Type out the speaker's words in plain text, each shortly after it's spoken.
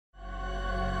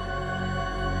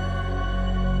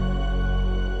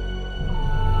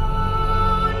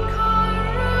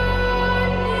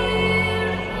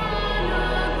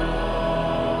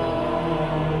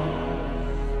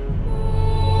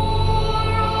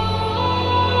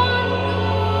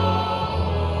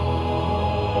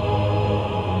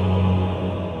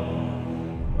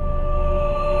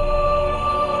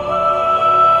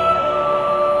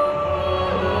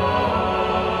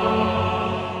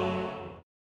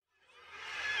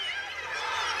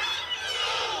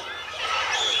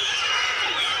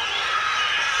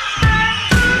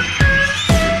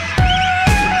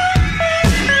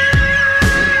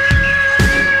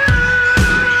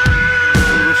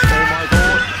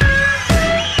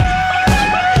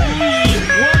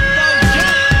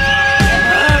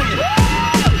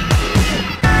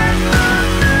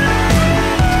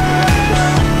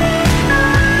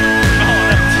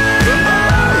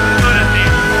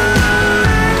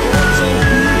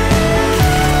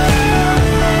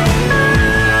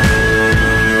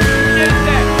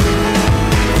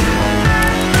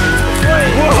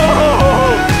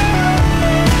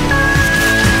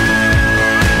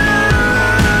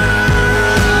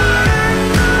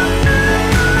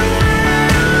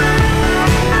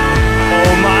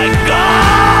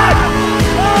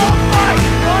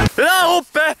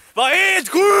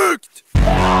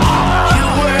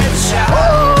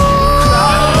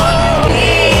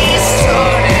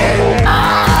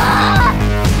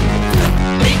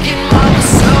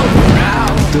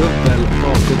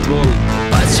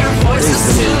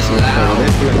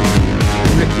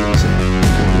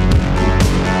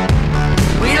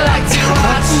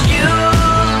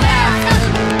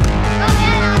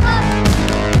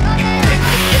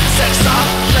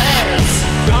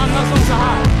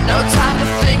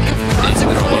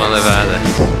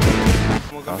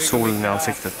solen i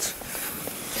ansiktet.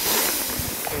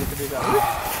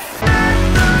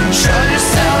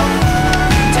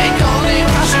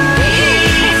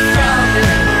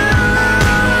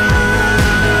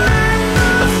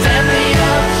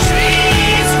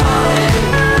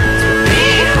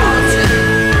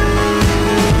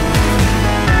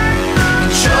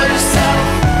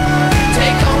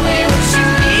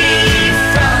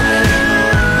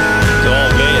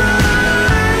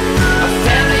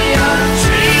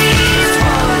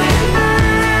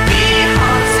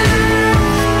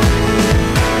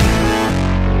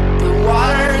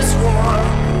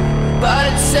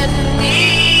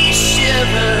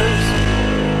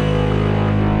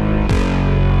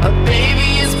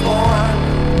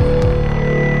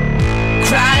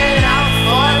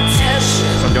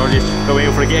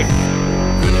 Going for a gig.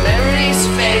 Memories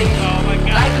fade. Oh my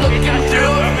God. Like looking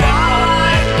through a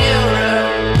fine mirror.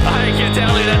 I can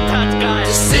tell you that guy.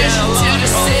 Decision to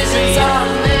decisions are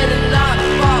made and not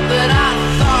fought, but I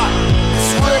thought this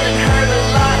wouldn't hurt a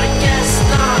lot. I guess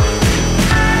not.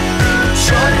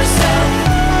 Show yourself.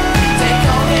 Take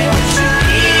only what you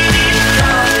need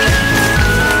from it.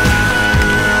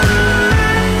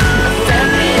 A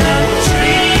family of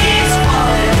trees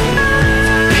falling.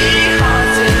 Be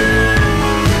haunted.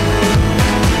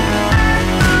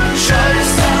 Show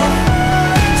yourself,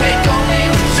 take only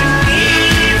what you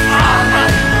need from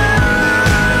it.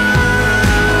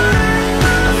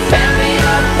 A family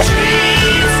of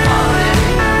trees falling,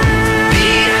 be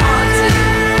haunted.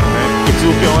 It's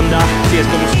okay on that.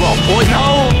 CS:GO Moskva. Oh no!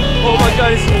 Oh my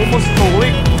God, it's almost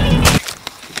falling.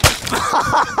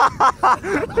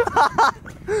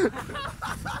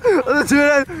 Jag tror det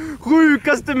är den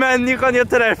sjukaste människan jag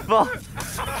träffar.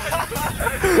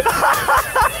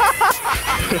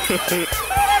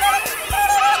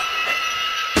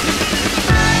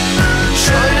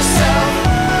 Show yourself,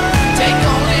 take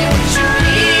only what you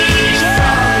need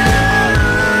from it.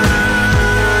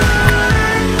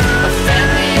 A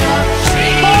family of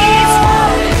trees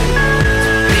falling,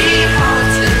 be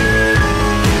haunted.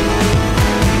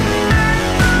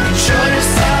 Show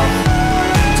yourself,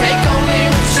 take only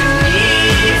what you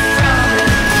need from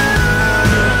it.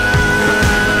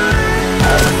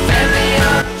 A family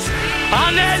of trees.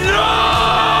 Han är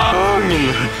lång!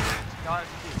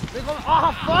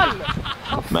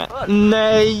 Men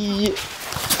nej!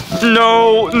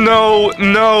 No, no,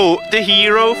 no! The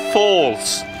hero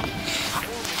falls!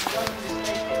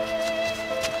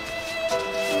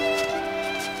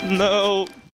 No!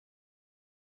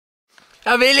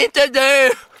 Jag vill inte dö!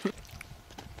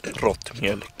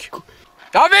 Råttmjölk.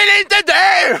 Jag vill inte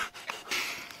dö!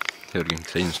 Jörgen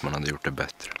Klinsmann hade gjort det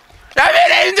bättre. Jag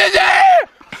vill inte dö!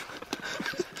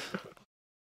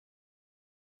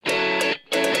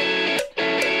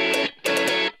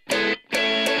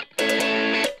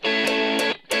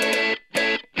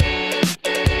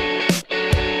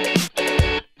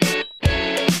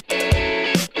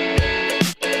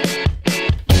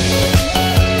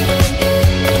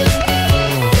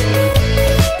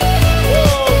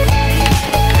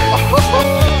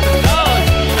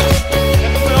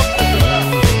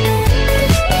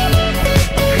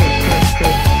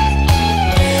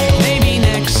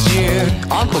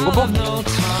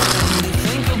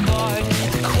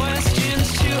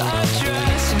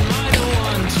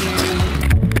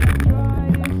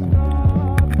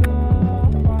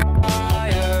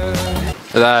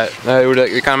 Det där, jag gjorde,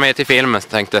 vi kan med till filmen,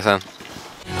 tänkte jag sen.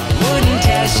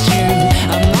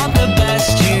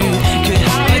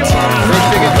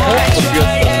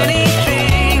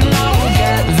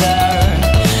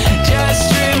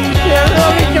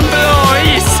 Vilken bra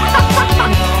is!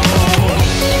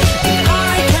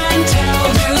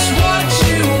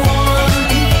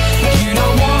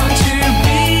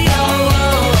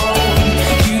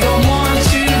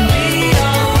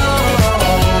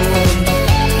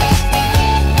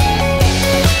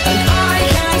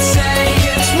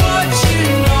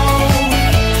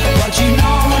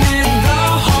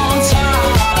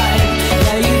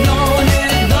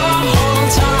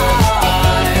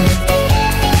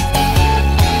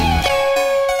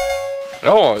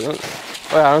 Ja,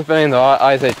 jag har spelat in då,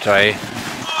 I say try.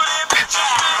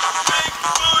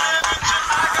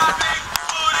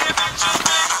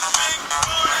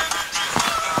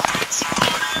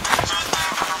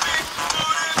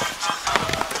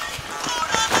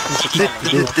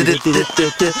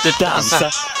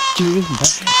 Dansa.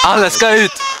 Alla ska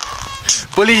ut!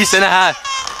 Polisen är här!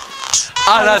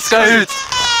 Alla ska ut!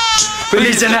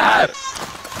 Polisen är här!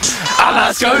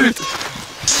 Alla ska ut!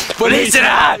 Polisen är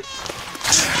här!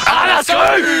 Alla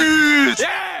ska ut!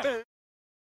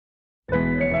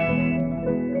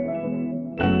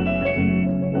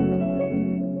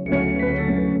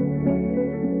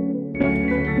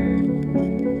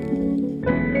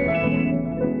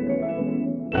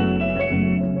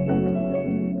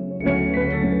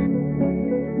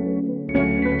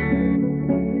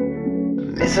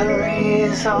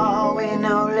 That's all we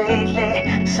know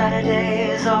lately.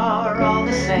 Saturdays are all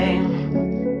the same.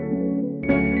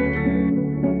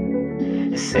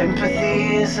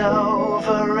 Sympathy is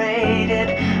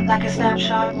overrated, like a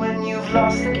snapshot when you've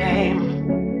lost the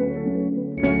game.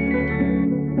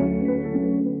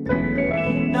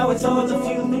 Now it's on the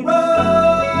funeral,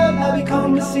 I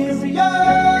become a serial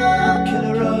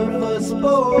killer of us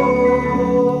both.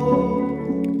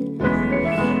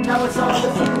 Now it's on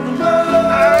the funeral,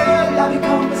 I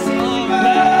become a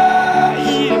serial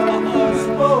killer of us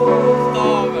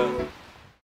both.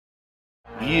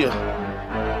 Yeah.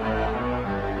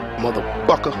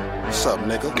 Motherfucker. What's up,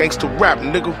 nigga? Gangsta rap,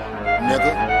 nigga.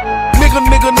 Nigga. Nigga,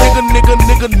 nigga, nigga, nigga,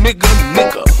 nigga, nigga,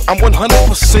 nigga. I'm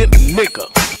 100% nigga.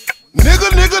 Nigga,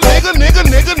 nigga, nigga, nigga,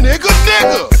 nigga, nigga,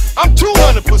 nigga. I'm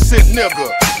 200% nigga.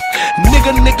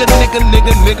 Nigga, nigga, nigga,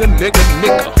 nigga, nigga, nigga,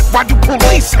 nigga. Why do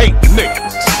police hate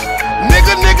niggas?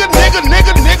 Nigga, nigga, nigga,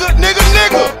 nigga, nigga, nigga,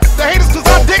 nigga. They hate us cause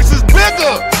our dicks is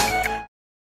bigger.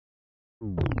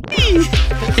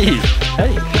 Hey,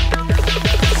 hey,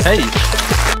 hey.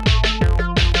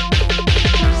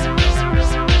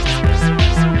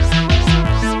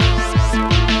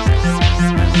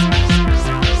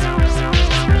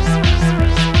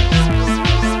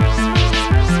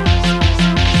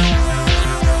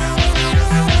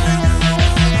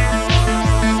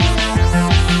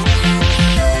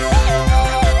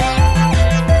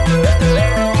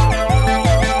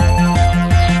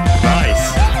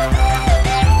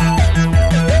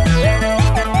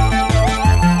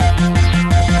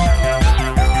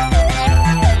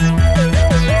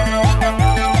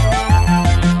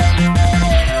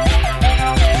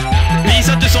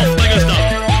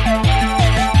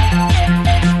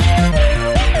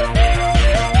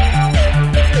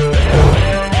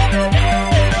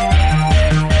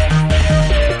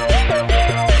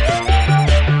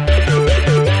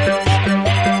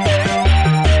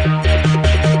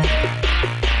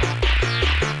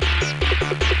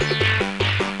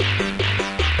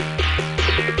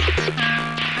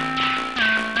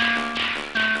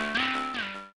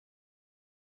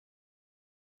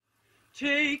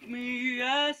 Take me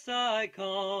as I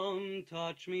come,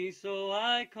 touch me so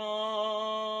I come.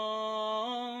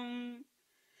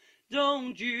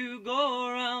 Don't you go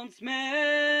around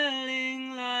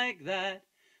smelling like that,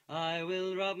 I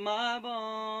will rub my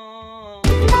bum.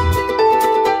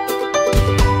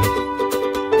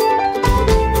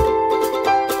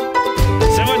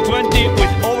 720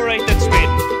 with overrated speed.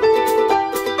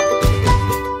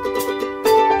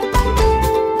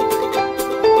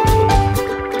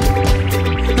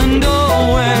 And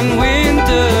oh, when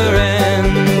winter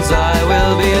ends, I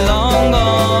will be long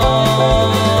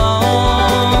gone.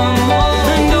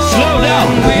 And oh, Slow down.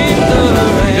 when winter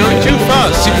ends, You're too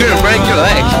fast, you're gonna break your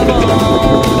leg.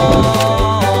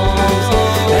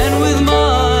 and with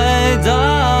my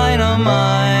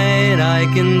dynamite I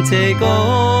can take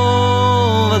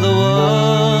over the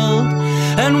world.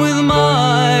 And with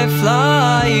my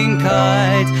flying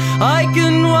kite I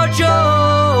can watch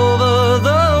over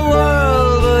the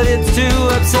world, but it's too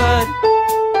absurd.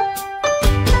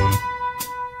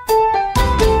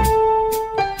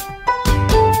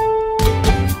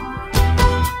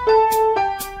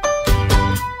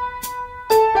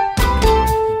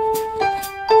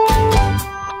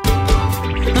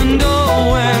 And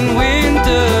oh, when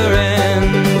winter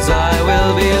ends, I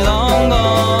will be long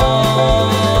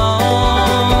gone.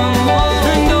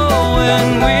 And oh, when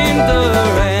winter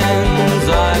ends,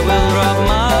 I will rub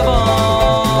my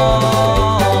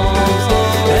balls.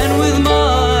 And with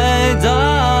my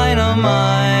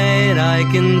dynamite, I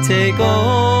can take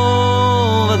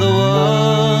over the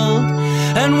world.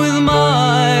 And with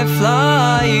my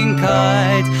flying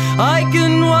kite, I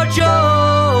can watch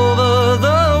over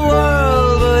the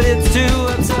world, but it's too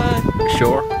absurd.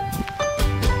 Sure.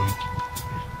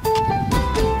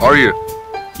 Are you?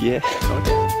 Yeah.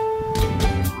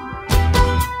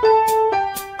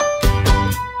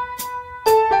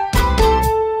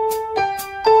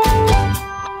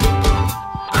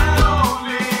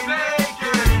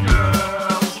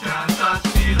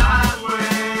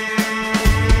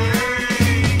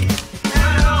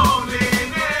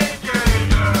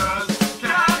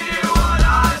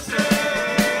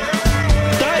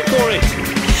 Die for it.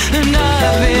 And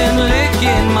I've been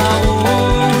licking my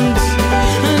wounds,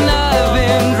 and I've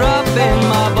been dropping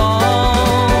my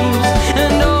bombs,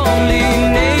 and only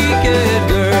naked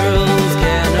girls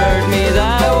can hurt me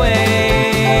that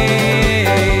way.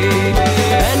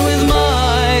 And with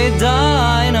my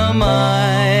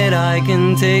dynamite I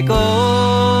can take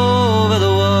over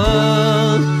the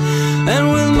world. And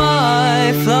with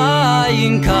my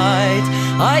flying kite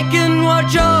I can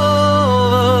watch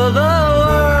over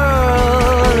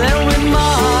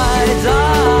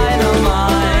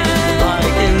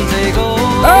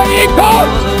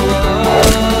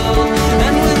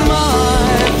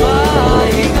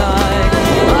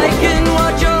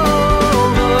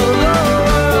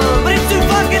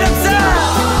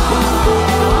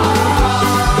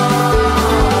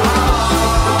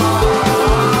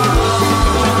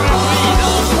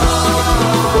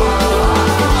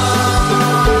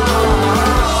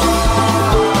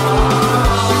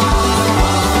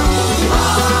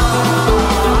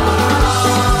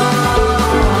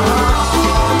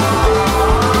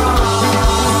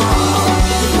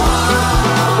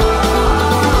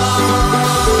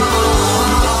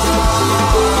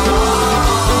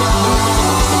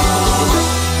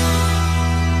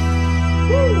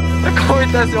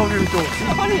inte ens jag gjort då.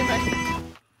 Håll i mig.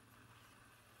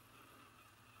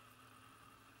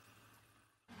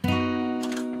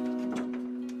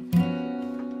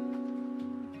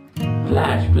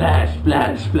 Splash, splash,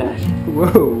 splash, splash.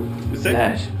 Wow.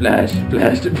 Splash, splash,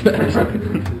 splash, splash.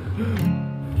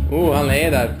 Han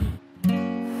är där.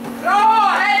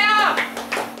 Bra, heja!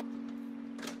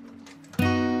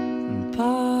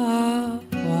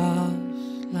 Pop was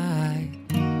like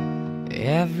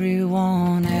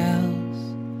everyone else.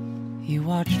 He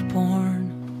watched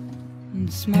porn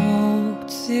and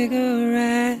smoked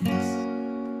cigarettes.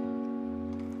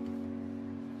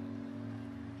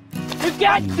 You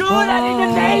can't do that in the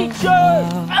nature!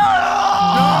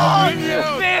 Oh, you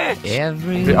bitch!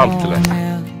 Everyone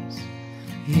else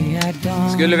he had done.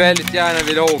 Skulle väldigt gärna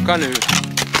vilja åka nu.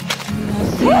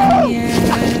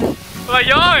 Vad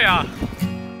gör jag?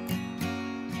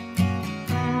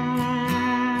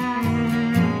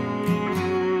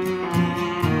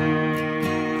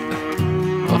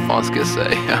 Vad fan ska jag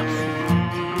säga?